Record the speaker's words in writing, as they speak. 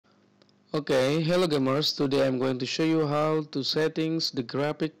Okay, hello gamers. Today I'm going to show you how to settings the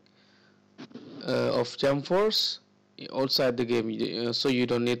graphic of Jump Force outside the game. So you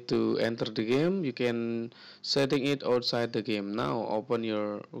don't need to enter the game. You can setting it outside the game. Now open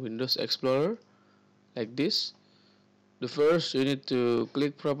your Windows Explorer like this. The first you need to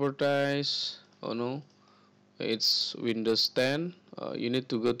click Properties. Oh no, it's Windows 10. You need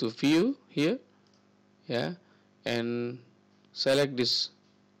to go to View here, yeah, and select this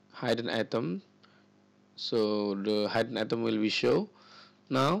hidden item. So the hidden item will be show.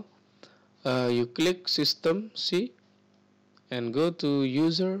 Now you click System C and go to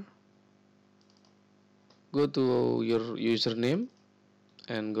User, go to your username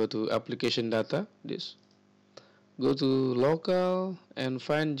and go to Application Data. This go to Local and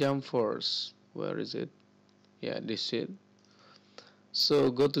find Jump Force. Where is it? Yeah, this is it. So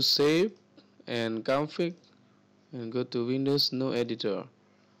go to Save and Config and go to Windows No Editor.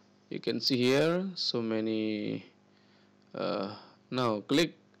 You can see here so many. Now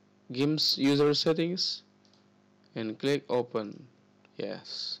click Games User Settings and click Open.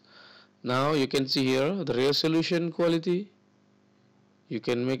 Yes. Now you can see here the resolution quality. You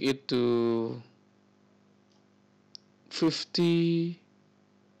can make it to 50,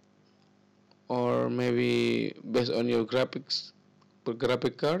 or maybe based on your graphic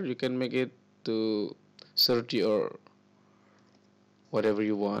card you can make it to 30 or whatever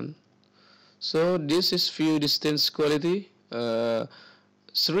you want. So this is view distance quality. 3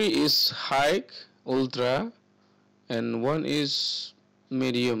 is high, ultra, and 1 is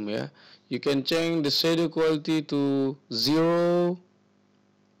medium. Yeah, you can change the shadow quality to 0,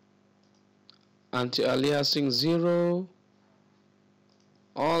 anti-aliasing 0,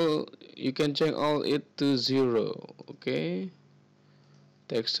 all you can change all it to 0. Okay,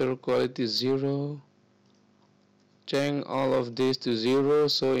 texture quality 0, change all of this to 0,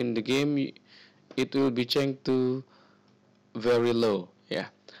 so in the game it will be changed to very low. Yeah,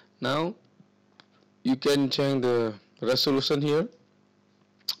 now you can change the resolution here.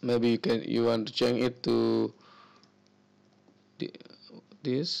 Maybe you want to change it to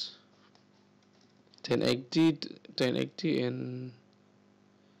this 1080 and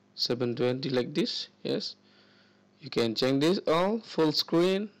 720 like this. Yes, you can change this all full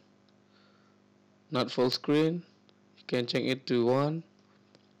screen, not full screen. You can change it to 1.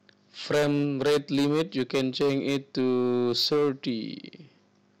 Frame rate limit you can change it to 30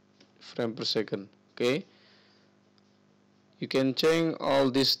 frame per second. Okay, you can change all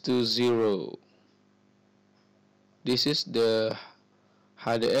this to 0. This is the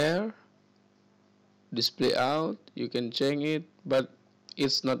HDR display out. You can change it, but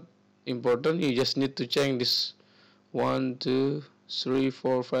it's not important. You just need to change this 1 2 3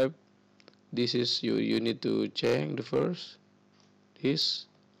 4 5. This is you need to change the first this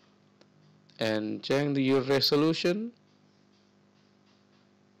and change your resolution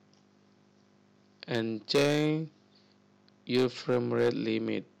and change your frame rate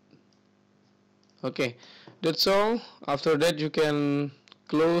limit. Okay, that's all. After that you can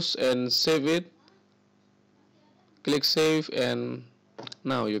close and save it. Click save, and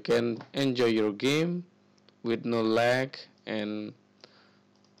now you can enjoy your game with no lag and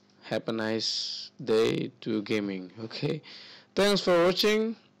have a nice day to gaming. Okay, thanks for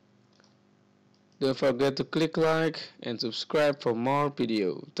watching. Don't forget to click like and subscribe for more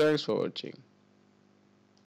video. Thanks for watching.